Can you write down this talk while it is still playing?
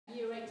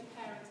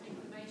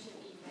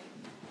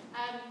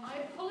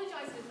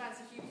as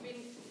if you've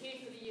been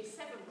here for the Year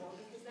 7 one,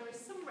 because there is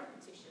some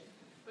repetition,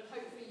 but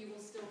hopefully you will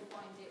still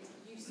find it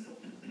useful.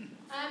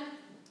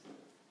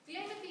 The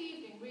aim of the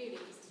evening really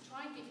is to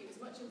try and give you as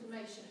much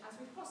information as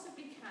we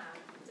possibly can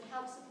to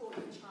help support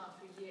your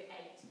child through Year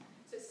 8.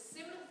 So it's a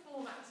similar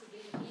format to the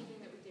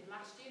evening that we did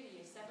last year,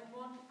 the Year 7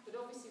 one, but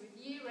obviously with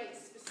Year 8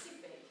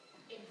 specific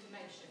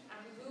information.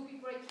 And we will be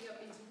breaking up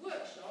into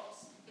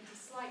workshops, into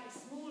slightly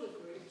smaller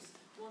groups,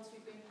 once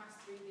we've been passed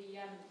through the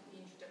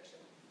introduction.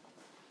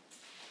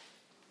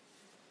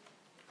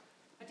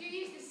 I do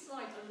use this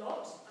slide a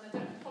lot, and I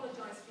don't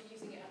apologise for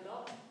using it a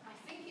lot. I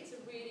think it's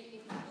a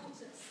really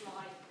important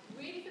slide,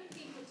 really for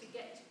people to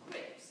get to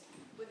grips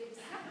with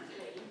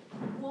exactly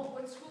what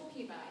we're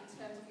talking about in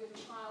terms of your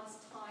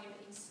child's time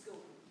in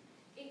school.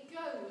 It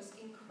goes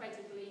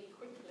incredibly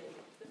quickly.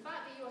 The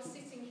fact that you are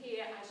sitting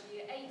here as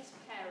Year 8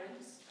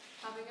 parents,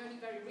 having only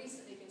very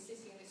recently been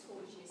sitting in this hall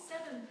as Year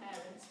 7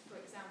 parents, for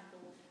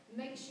example,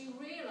 makes you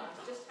realise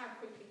just how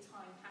quickly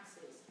time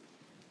passes.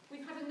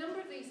 We've had a number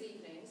of these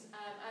evenings,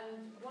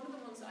 and one of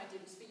the ones that I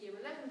did was for Year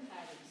 11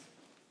 parents.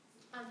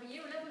 And for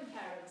Year 11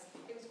 parents,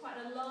 it was quite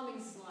an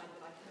alarming slide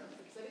that I put up,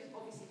 because I didn't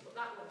obviously put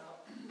that one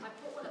up. I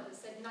put one up that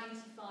said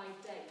 95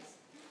 days.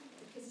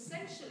 Because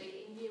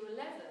essentially, in Year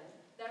 11,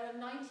 there are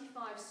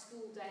 95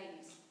 school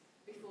days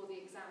before the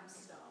exams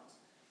start.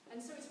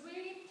 And so it's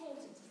really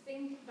important to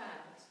think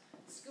about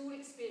school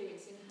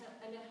experience in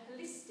a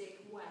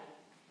holistic way.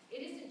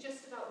 It isn't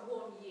just about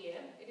 1 year.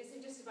 It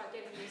isn't just about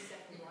getting Year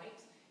 7 right.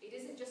 It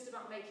isn't just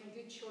about making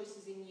good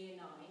choices in Year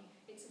 9.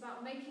 It's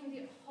about making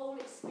the whole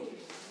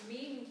experience as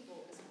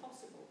meaningful as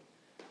possible.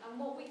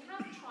 And what we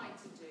have tried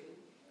to do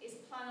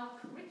is plan our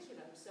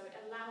curriculum so it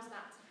allows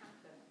that to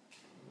happen.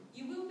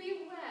 You will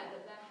be aware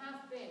that there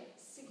have been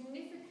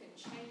significant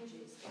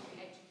changes in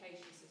the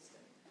education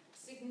system,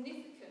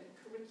 significant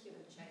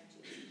curriculum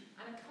changes,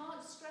 and I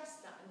can't stress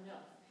that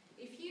enough.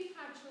 If you've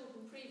had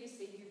children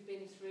previously who've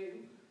been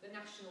through the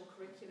national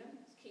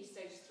curriculum, Key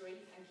Stage 3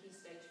 and Key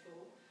Stage 4,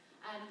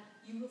 and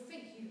you will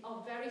think you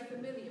are very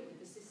familiar with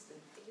the system.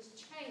 It has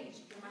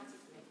changed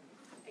dramatically.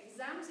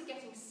 Exams are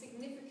getting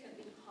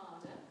significantly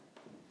harder.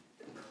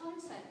 The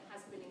content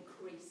has been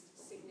increased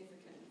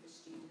significantly for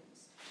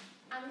students.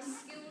 And the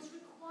skills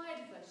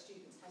required of those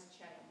students has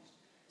changed.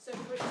 So,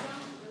 for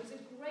example, there is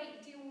a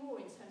great deal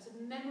more in terms of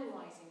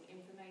memorising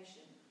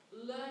information,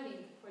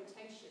 learning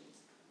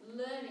quotations,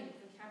 learning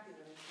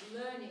vocabulary,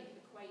 learning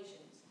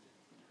equations.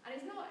 And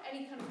it's not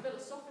any kind of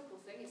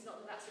philosophical thing. It's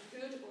not that that's a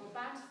good or a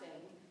bad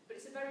thing, but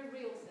it's a very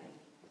real thing.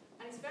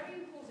 And it's very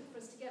important for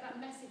us to get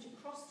that message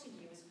across to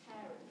you as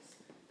parents,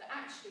 that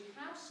actually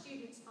how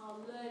students are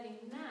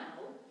learning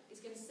now is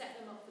going to set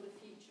them up for the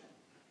future.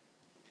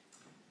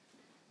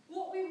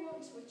 What we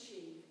want to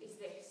achieve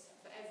is this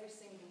for every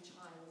single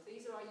child.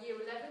 These are our Year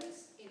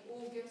 11s in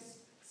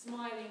August,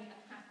 smiling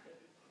and happy.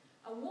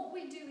 And what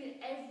we do in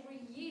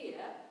every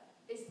year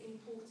is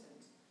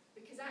important,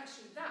 because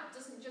actually that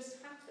doesn't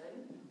just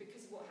happen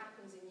because of what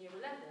happens in Year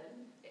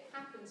 11, it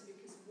happens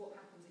because of what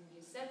happens in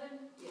Year 7,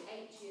 Year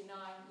 8, Year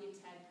 9, Year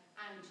 10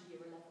 and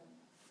Year 11.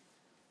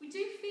 We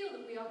do feel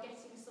that we are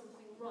getting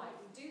something right.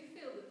 We do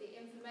feel that the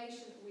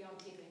information that we are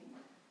giving,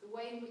 the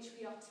way in which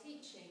we are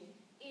teaching,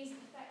 is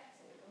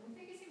effective. And we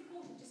think it's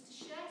important just to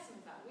share some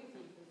of that with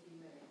you for a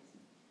few minutes.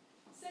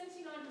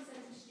 79%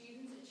 of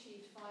students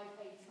achieved 5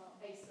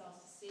 A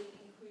stars to C,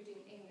 including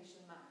English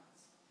and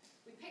Maths.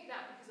 We picked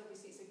that because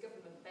obviously it's a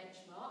government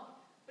benchmark,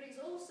 but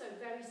it's also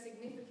very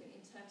significant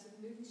in terms of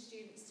moving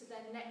students to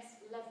their next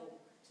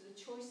level, to the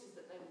choices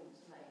that they want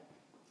to make.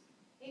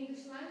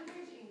 English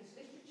language, English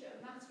literature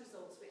and maths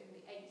results were in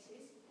the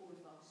 80s for all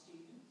of our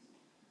students.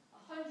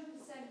 100%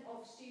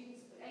 of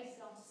students put A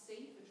star to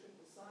C for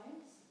triple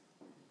science.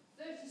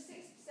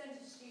 36%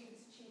 of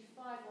students achieved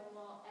 5 or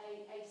more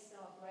A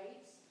star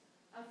grades.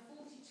 And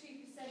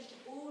 42%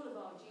 of all of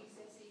our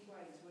GCSE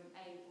grades were an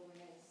A or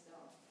an A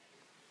star.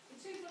 The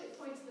 2 bullet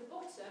points at the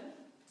bottom,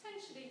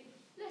 potentially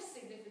less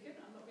significant.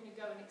 I'm not going to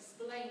go and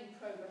explain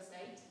Progress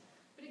 8,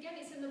 but again,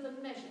 it's another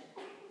measure.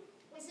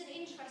 It's an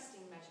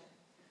interesting measure,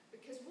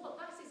 because what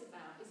that is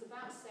about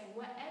saying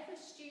wherever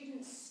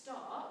students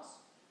start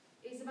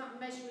is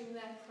about measuring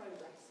their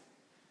progress.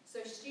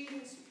 So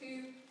students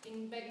who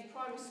in maybe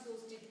primary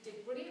schools did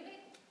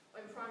brilliantly,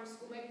 or in primary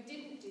school maybe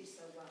didn't do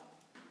so well,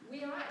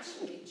 we are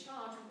actually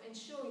charged with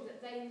ensuring that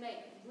they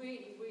make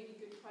really, really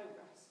good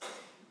progress.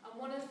 And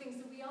one of the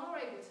things that we are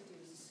able to do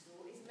as a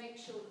school is make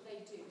sure that they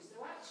do.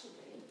 So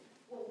actually,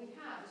 what we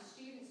have is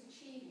students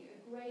achieving a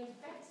grade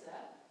better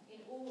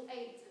in all 8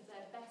 of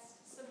their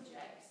best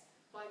subjects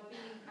by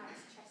being at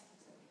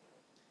Chesterton.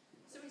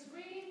 So it's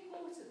really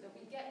important that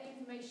we get the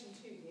information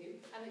to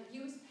you and that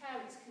you as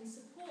parents can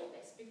support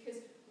this,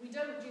 because we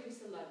don't do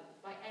this alone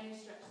by any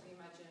stretch of the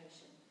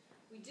imagination.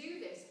 We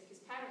do this because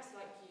parents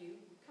like you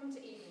come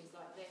to evenings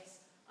like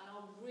this and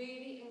are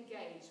really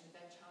engaged with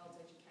their child's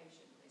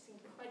education. It's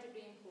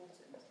incredibly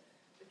important,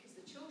 because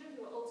the children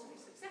who are ultimately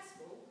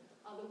successful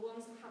are the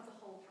ones that have the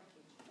whole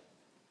package.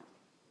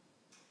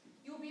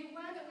 You'll be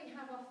aware that we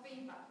have our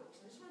feedback books,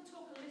 and I just want to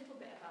talk a little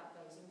bit about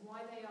those and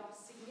why they are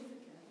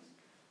significant,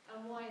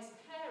 and why as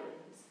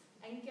parents,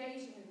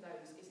 engaging with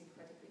those is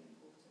incredibly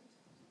important.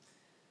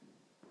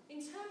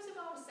 In terms of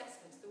our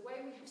assessments, the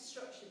way we have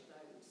structured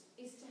those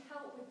is to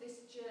help with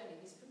this journey,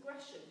 this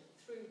progression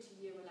through to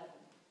year 11.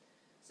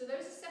 So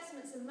those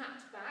assessments are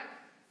mapped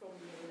back from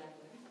year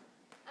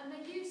 11, and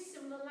they use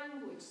similar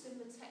language,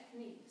 similar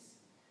techniques.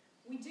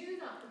 We do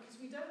that because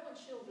we don't want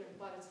children,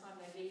 by the time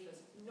they leave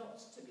us, not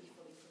to be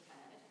fully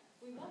prepared.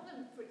 We want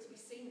them for it to be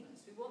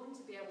seamless. We want them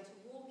to be able to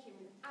walk in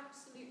with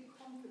absolute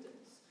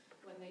confidence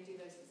when they do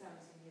those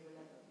exams in year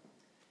 11.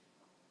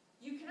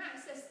 You can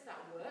access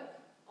that work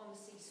on the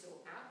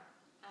Seesaw app,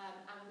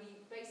 and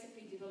we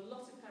basically did a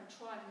lot of kind of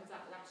trialing of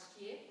that last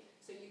year.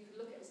 So you could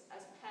look at,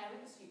 as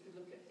parents, you could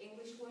look at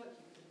English work,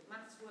 you could look at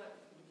maths work,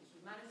 you could look at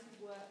humanities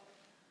work,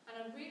 and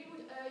I really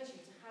would urge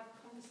you to have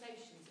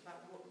conversations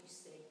about what you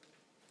see.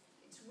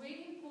 It's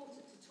really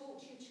important to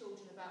talk to your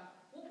children about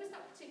what was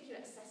that particular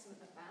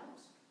assessment about,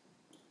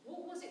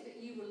 what was it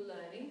that you were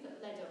learning that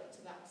led up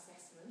to that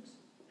assessment,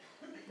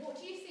 what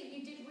do you think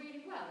you did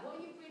really well, what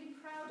are you really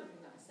proud of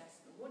in that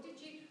assessment, what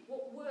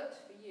worked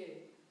for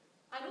you,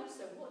 and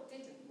also what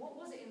didn't, what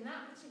was it in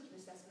that particular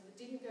assessment that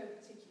didn't go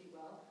particularly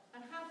well,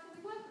 and how can we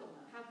work on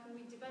that, how can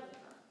we develop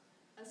that.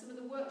 And some of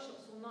the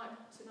workshops tonight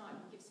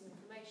will give some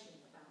information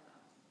about that.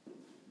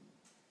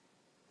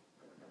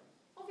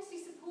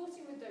 Obviously,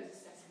 supporting with those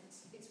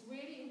assessments, it's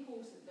really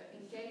important that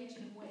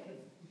engaging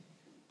with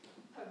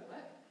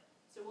homework.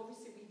 So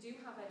obviously we do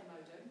have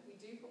Edmodo, we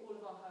do put all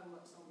of our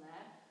homeworks on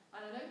there,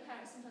 and I know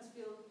parents sometimes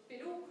feel a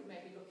bit awkward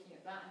maybe looking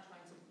at that and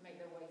trying to make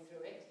their way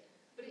through it,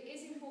 but it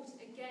is important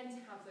again to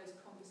have those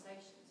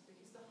conversations,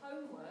 because the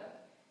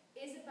homework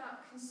is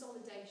about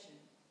consolidation.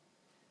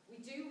 We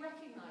do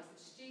recognise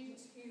that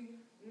students who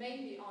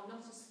maybe are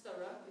not as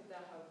thorough with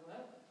their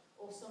homework,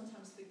 or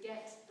sometimes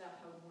forget their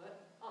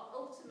homework, are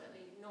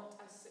ultimately not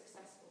as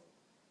successful.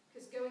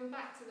 Because going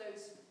back to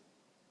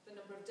the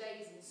number of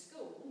days in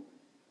school,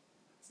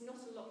 it's not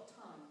a lot of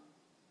time.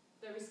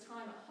 There is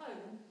time at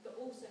home that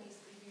also needs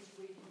to be used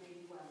really,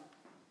 really well.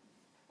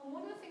 And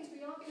one of the things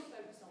we are going to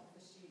focus on for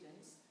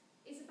students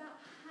is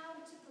about how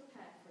to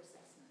prepare for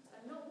assessment,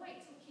 and not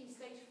wait till Key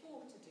Stage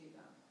 4 to do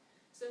that.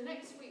 So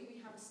next week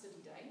we have a study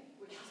day,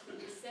 which is for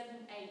year 7,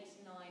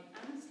 8, 9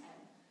 and 10,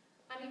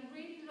 and it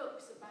really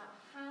looks about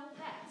how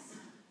best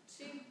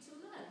to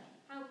learn,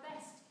 how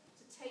best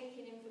to take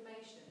in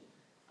information.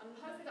 And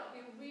hopefully that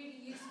will be a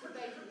really useful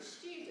day for the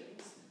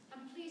students,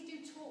 and please do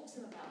talk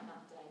to them about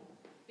that day,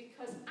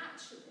 because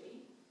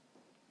actually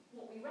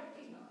what we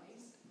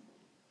recognise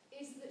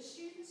is that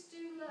students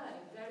do learn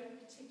in very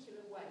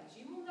particular ways.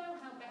 You will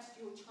know how best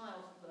your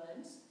child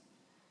learns,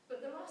 but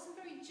there are some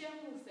very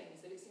general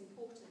things that it's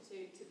important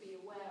to be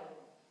aware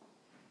of.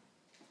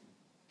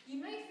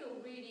 You may feel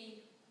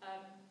really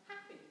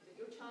happy that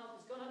your child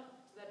has gone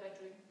up to their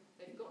bedroom,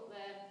 they've got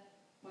their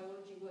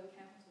biology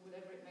workout or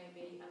whatever it may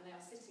be, and they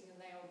are sitting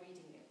and they are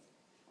reading it.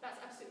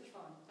 That's absolutely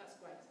fine, that's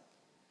great.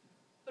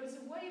 But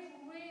as a way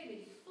of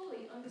really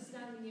fully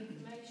understanding the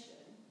information,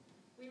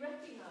 we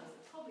recognise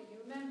that probably you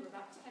remember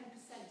about 10%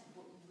 of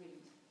what you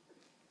read.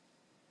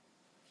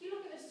 If you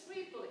look at those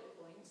 3 bullet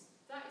points,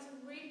 that is a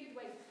really good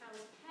way for how,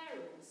 as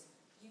parents,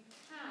 you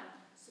can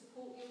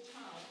support your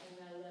child in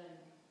their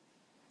learning.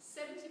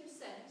 70%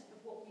 of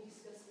what we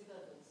discuss with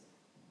others,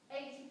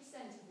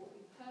 80% of what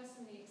we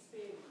personally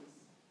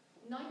experience,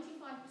 95%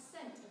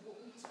 of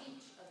what we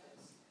teach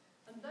others.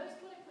 And those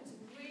bullet points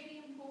are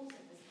really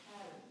important as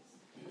parents.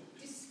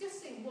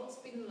 Discussing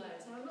what's been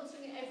learned, and I'm not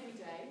doing it every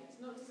day,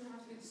 it doesn't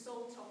have to be the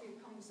sole topic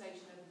of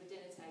conversation over the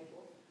dinner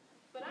table,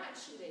 but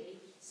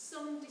actually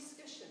some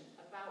discussion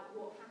about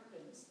what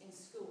happens in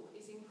school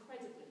is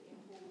incredibly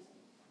important.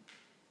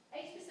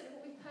 80% of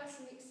what we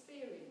personally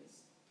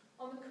experience.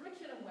 On the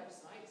curriculum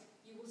website,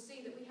 you will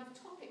see that we have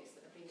topics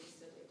that are being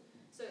studied.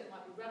 So it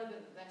might be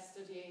relevant that they're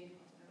studying,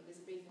 I don't know,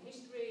 Elizabethan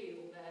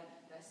history, or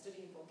they're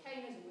studying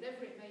volcanoes, or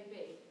whatever it may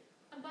be.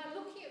 And by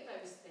looking at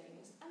those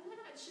things, and then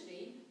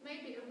actually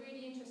maybe a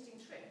really interesting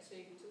trip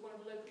to one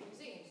of the local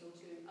museums, or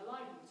to a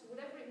library, to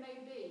whatever it may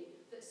be,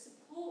 that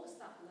supports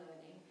that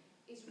learning,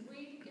 is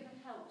really going to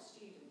help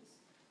students.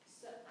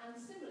 So, and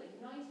similarly,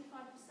 95%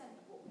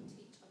 of what we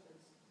teach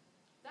others.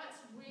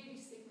 That's really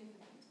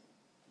significant.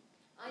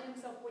 I know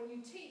myself, when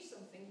you teach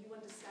something, you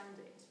understand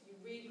it. You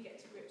really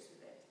get to grips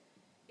with it.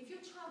 If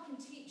your child can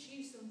teach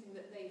you something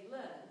that they've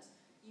learned,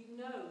 you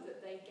know that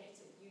they get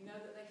it. You know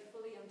that they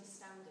fully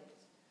understand it.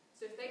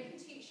 So if they can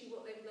teach you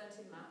what they've learnt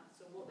in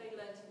maths or what they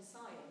learnt in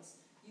science,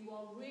 you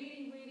are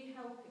really, really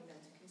helping them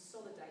to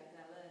consolidate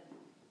their learning.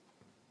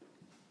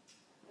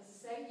 As I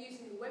say,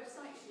 using the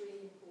website is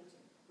really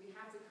important. We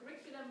have the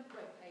curriculum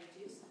web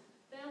pages.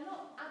 They are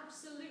not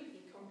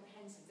absolutely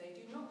comprehensive. They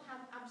do not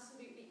have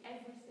absolutely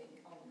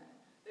everything on there.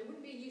 They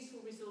wouldn't be a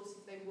useful resource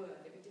if they were.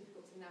 They'd be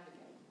difficult to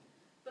navigate.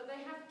 But they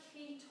have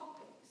key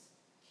topics,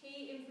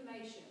 key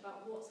information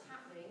about what's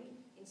happening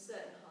in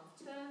certain half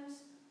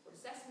terms, what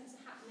assessments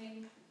are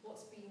happening,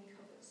 what's being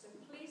covered. So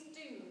please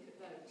do look at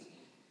those.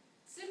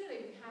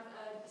 Similarly, we have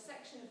a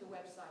section of the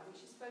website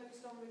which is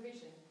focused on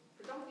revision,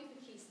 predominantly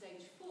for Key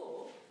Stage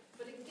 4,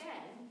 but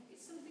again,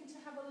 it's something to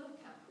have a look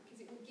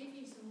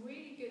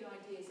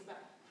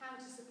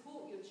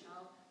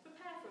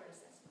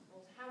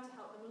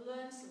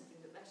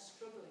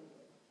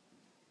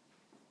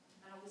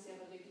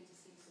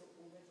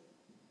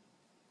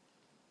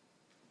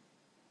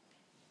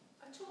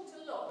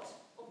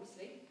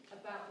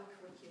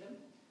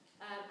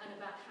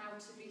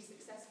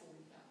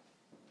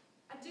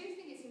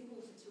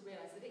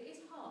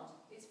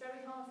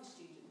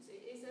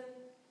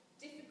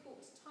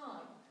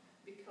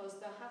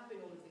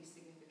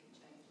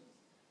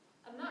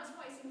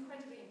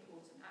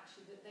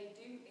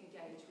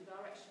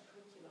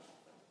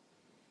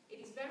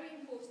very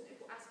important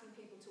if we're asking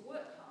people to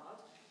work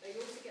hard, they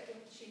also get the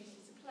opportunity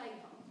to play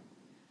hard.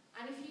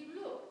 And if you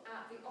look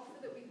at the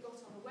offer that we've got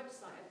on the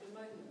website at the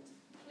moment,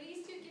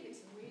 please do give it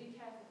some really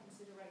careful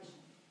consideration.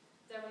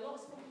 There are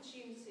lots of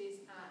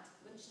opportunities at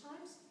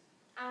lunchtimes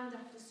and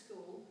after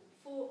school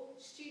for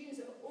students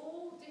of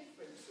all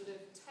different sort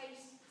of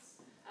tastes,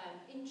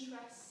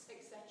 interests,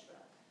 etc.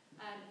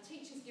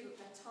 Teachers give up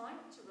their time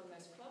to run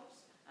those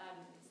clubs.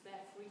 It's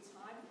their free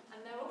time,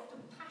 and they're often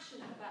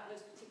passionate about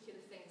those particular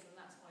things, and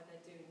that's why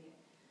they're doing it.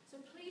 So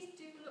please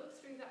do look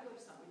through that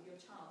website with your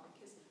child,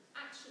 because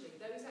actually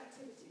those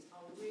activities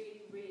are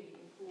really, really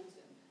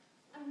important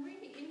and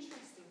really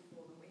interesting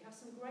for them. We have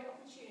some great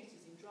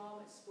opportunities in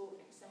drama, sport,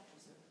 etc.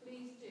 So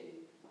please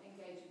do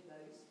engage with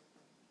those.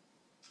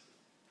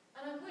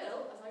 And I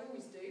will, as I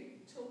always do,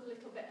 talk a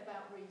little bit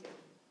about reading.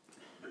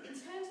 In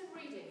terms of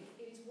reading,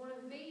 it is one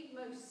of the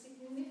most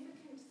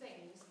significant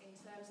things in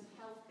terms of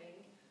helping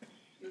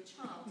your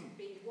child to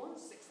be, one,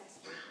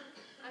 successful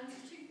and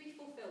to be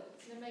fulfilled.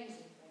 It's an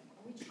amazing thing.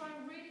 And we try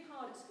really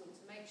hard at school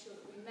to make sure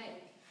that we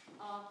make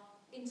our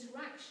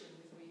interaction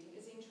with reading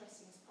as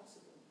interesting as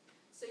possible.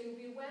 So you'll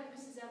be aware that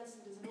Mrs.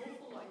 Ellison does an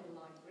awful lot in the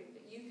library,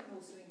 but you can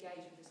also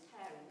engage with as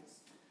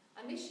parents.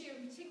 And this year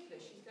in particular,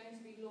 she's going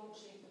to be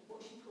launching what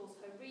she calls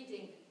her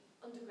Reading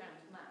Underground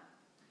Map.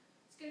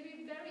 It's going to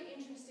be a very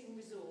interesting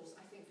resource,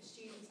 I think, for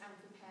students and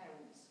for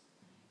parents.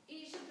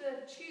 Each of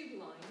the tube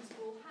lines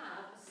will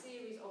have a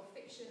series of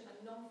fiction and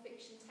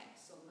non-fiction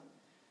texts on them.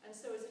 And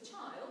so as a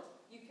child,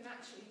 you can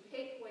actually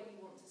pick where you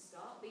want to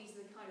start. These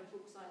are the kind of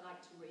books I like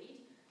to read.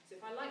 So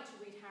if I like to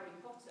read Harry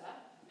Potter,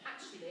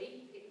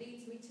 actually it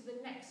leads me to the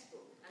next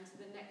book and to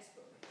the next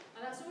book.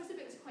 And that's always a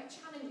bit quite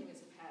challenging as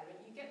a parent.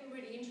 You get them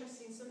really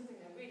interested in something,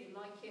 they really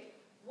like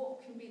it.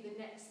 What can be the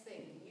next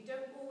thing? You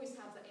don't always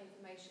have that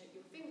information at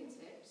your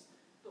fingertips,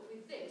 but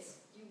with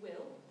this, you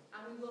will.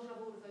 And we will have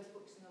all of those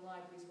books in the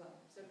library as well.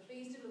 So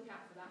please do look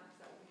out for that, because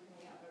that will be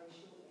coming out very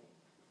shortly.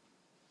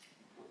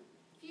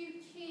 A few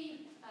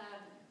key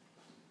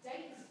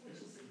dates,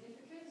 which is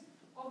significant.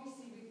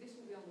 Obviously, this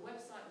will be on the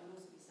website. We'll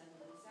also be sending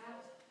this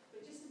out.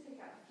 But just to pick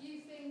out a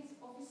few things,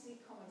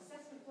 obviously, common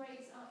assessment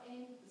grades are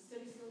in. The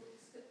study skills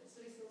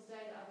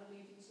day that I've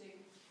alluded to.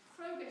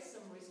 Progress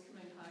summaries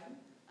coming home.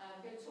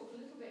 I'm going to talk a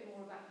little bit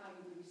more about how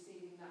you'll be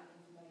receiving that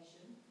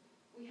information.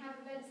 We have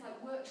events like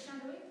work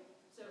shadowing.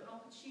 So an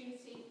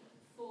opportunity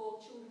for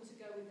children to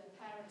go with their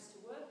parents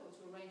to work, or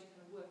to arrange a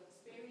kind of work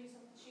experience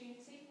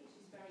opportunity, which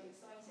is very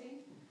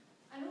exciting.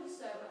 And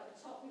also at the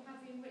top we have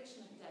the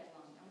enrichment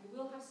deadline, and we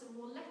will have some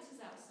more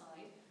letters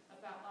outside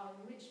about our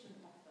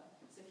enrichment offer.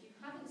 So if you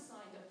haven't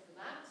signed up for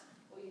that,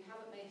 or you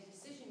haven't made a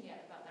decision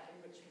yet about that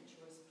enrichment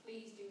choice,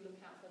 please do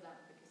look out for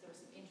that, because there are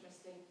some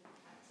interesting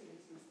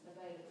activities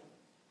available.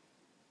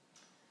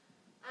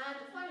 And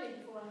finally,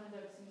 before I hand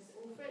over to Mr.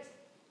 Alfred,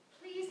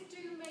 please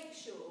do make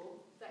sure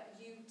that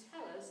you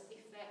tell us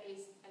if there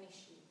is an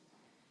issue.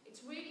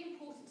 It's really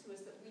important to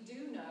us that we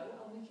do know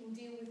and we can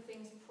deal with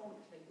things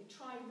promptly. We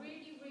try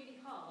really,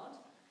 really hard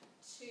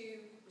to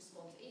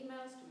respond to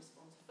emails, to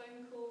respond to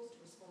phone calls, to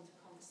respond to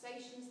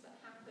conversations that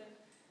happen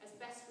as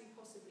best we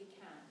possibly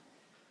can.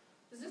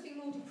 There's nothing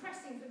more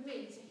depressing for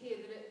me to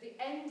hear that at the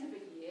end of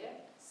a year,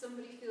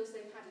 somebody feels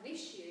they've had an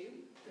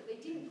issue that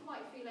they didn't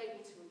quite feel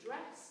able to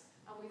address,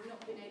 and we've not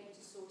been able to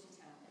sort it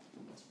out.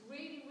 It's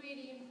really,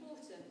 really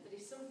important that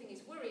if something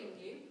is worrying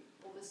you,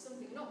 or there's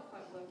something not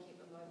quite working at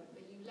the moment,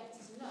 that you let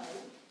us know,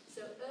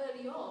 so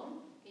early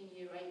on in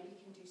Year 8 we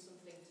can do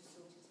something to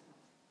sort it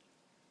out.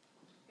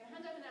 I'm going to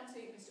hand over now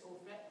to Mr.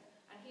 Alfred,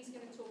 and he's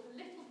going to talk a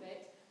little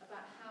bit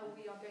about how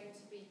we are going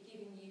to be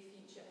giving you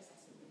future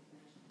assessment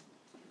information.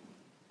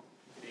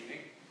 Good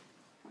evening.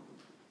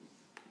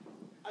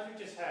 As we've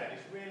just heard,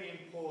 it's really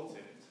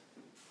important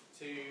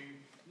to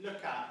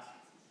look at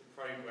the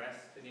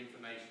progress and the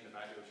information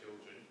about your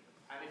children,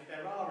 and if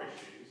there are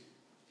issues,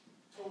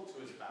 talk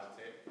to us about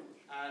it,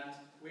 and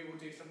we will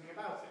do something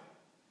about it.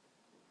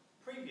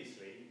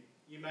 Previously,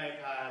 you may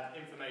have had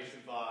information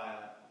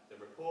via the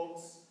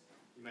reports,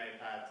 you may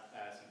have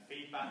had some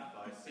feedback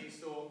via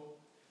Seesaw,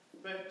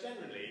 but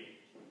generally,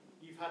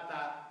 you've had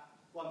that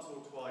once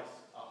or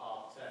twice a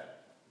half term.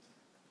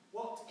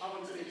 What I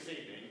want to do this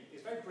evening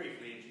is very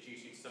briefly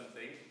introduce you to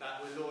something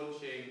that we're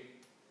launching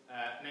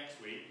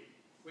next week,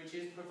 which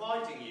is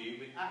providing you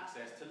with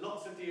access to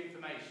lots of the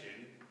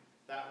information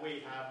that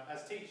we have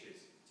as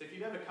teachers. So if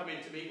you've ever come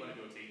in to meet one of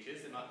your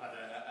teachers, they might have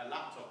had a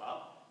laptop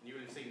up, and you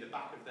would have seen the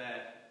back of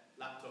their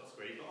laptop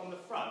screen, but on the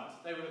front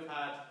they would have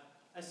had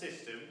a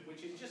system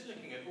which is just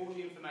looking at all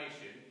the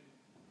information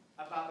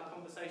about the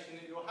conversation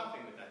that you're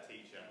having with that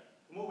teacher.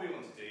 And what we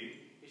want to do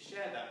is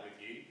share that with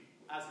you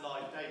as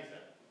live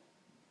data.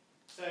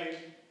 So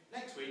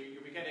next week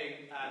you'll be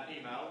getting an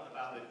email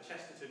about the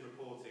Chesterton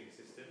reporting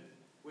system,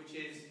 which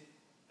is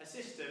a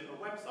system, a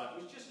website,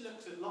 which just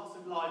looks at lots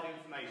of live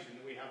information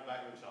that we have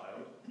about your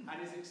child and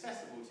is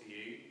accessible to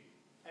you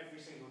every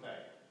single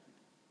day.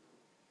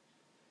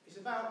 It's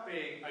about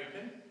being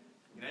open.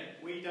 You know,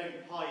 we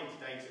don't hide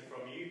data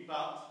from you,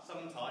 but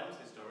sometimes,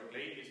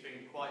 historically, it's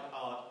been quite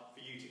hard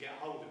for you to get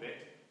hold of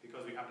it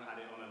because we haven't had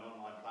it on an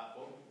online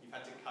platform. You've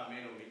had to come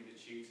in or meet the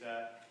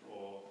tutor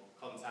or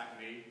contact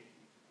me.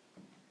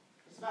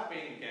 It's about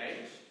being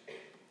engaged.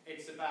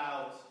 It's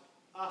about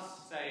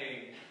us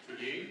saying to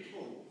you,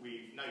 oh,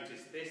 we've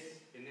noticed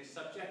this in this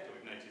subject, or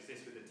we've noticed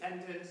this with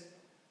attendance.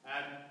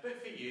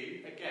 But for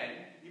you,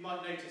 again, you might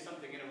notice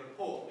something in a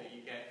report that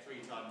you get 3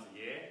 times a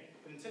year.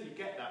 And until you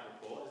get that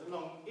report, there's a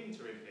long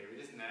interim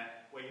period, isn't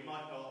there, where you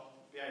might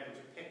not be able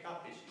to pick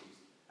up issues.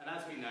 And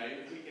as we know,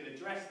 if we can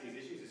address these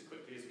issues as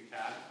quickly as we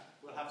can,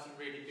 we'll have some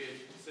really good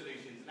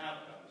solutions and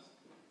outcomes.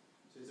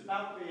 So it's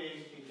about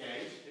being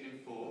engaged and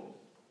informed.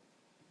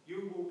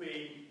 You will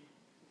be,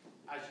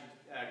 as you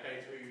go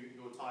through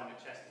your time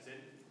at Chesterton,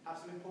 have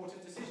some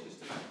important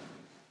decisions to make.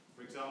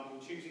 For example,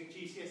 choosing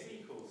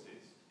GCSE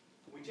courses.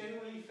 We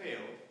generally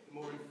feel the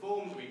more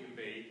informed we can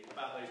be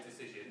about those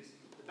decisions,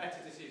 the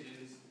better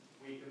decisions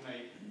we can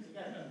make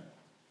together.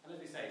 And as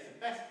we say, it's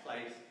the best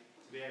place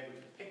to be able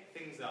to pick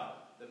things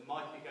up that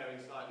might be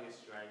going slightly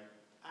astray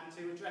and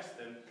to address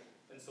them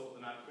and sort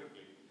them out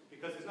quickly.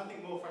 Because there's nothing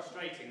more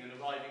frustrating than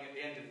arriving at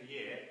the end of the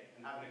year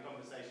and having a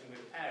conversation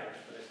with a parent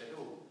where they said,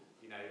 oh,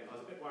 you know, I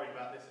was a bit worried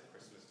about this at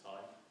Christmas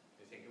time.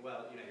 They think,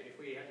 well, you know, if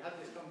we had had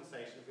this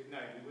conversation, if we'd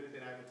known, we would have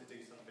been able to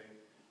do something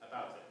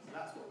about it. So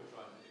that's what we're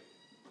trying to do.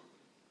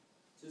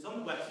 So it's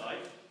on the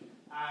website,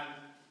 and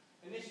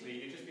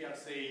initially you'll just be able to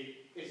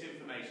see this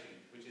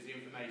information, which is the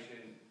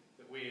information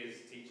that we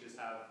as teachers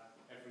have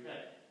every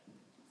day.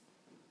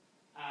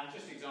 And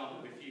just an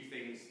example of a few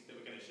things that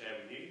we're going to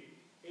share with you.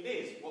 It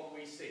is what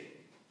we see.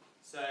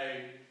 So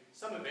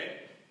some of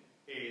it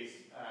is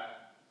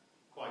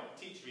quite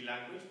teachery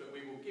language, but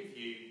we will give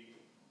you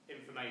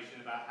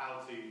information about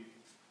how to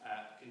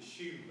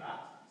consume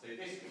that. So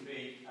this can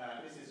be,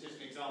 this is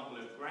just an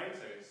example of grade,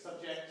 so it's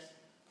subjects,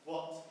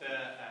 what the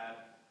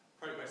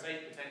Progress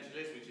 8 potential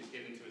is, which is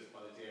given to us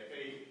by the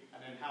DFE, and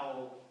then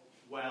how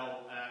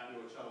well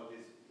your child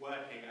is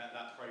working at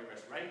that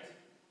progress rate,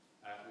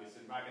 with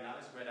some RAG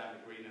analysis, red,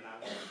 amber, green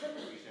analysis.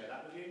 We share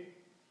that with you.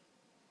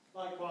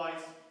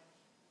 Likewise,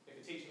 if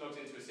a teacher logs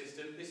into a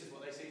system, this is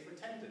what they see for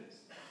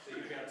attendance. So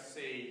you'll be able to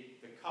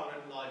see the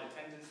current live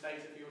attendance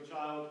data for your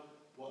child,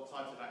 what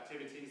types of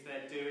activities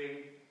they're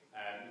doing,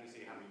 you can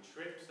see how many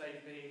trips they've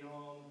been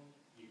on,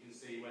 you can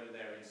see whether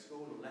they're in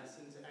school or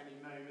lessons at any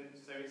moment.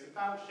 So it's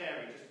about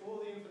sharing just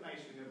all the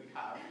information that we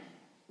have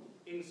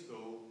in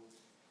school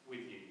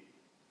with you.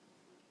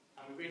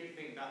 And we really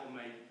think that will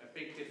make a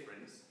big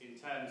difference in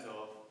terms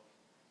of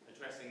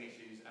addressing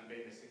issues and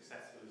being as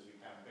successful as we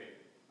can be.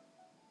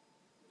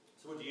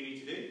 So what do you need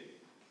to do?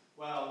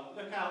 Well,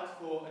 look out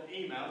for an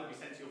email that we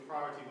sent to your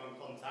Priority 1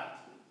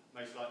 contact,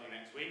 most likely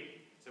next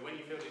week. So when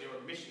you filled in your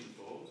admission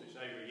forms, which is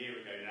over a year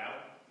ago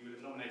now, you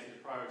would have nominated a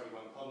Priority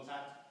 1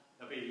 contact.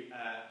 There'll be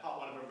part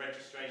 1 of a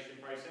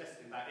registration process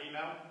in that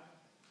email.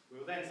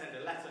 We will then send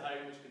a letter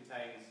home which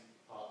contains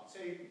part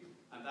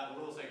 2, and that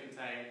will also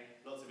contain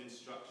lots of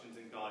instructions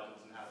and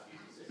guidance on how to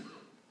use the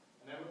system.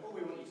 And then all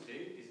we want you to do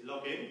is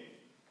log in,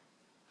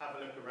 have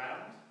a look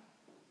around.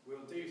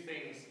 We'll do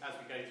things as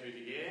we go through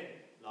the year,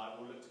 like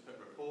we'll look to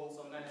put reports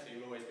on there, so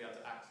you'll always be able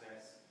to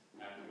access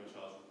your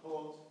child's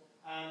report,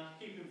 and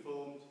keep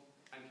informed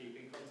and keep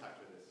in contact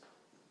with us.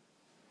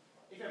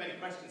 If you have any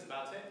questions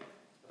about it,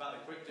 about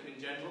the curriculum in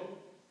general,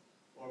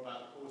 or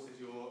about the courses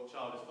your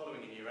child is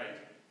following in Year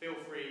 8, feel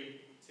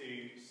free to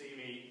see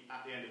me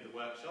at the end of the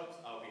workshops.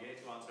 I'll be here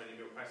to answer any of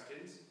your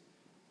questions.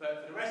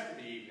 But for the rest of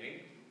the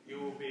evening, you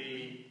will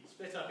be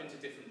split up into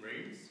different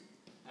rooms,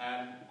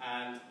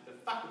 and the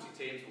faculty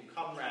teams will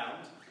come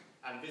round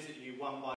and visit you one by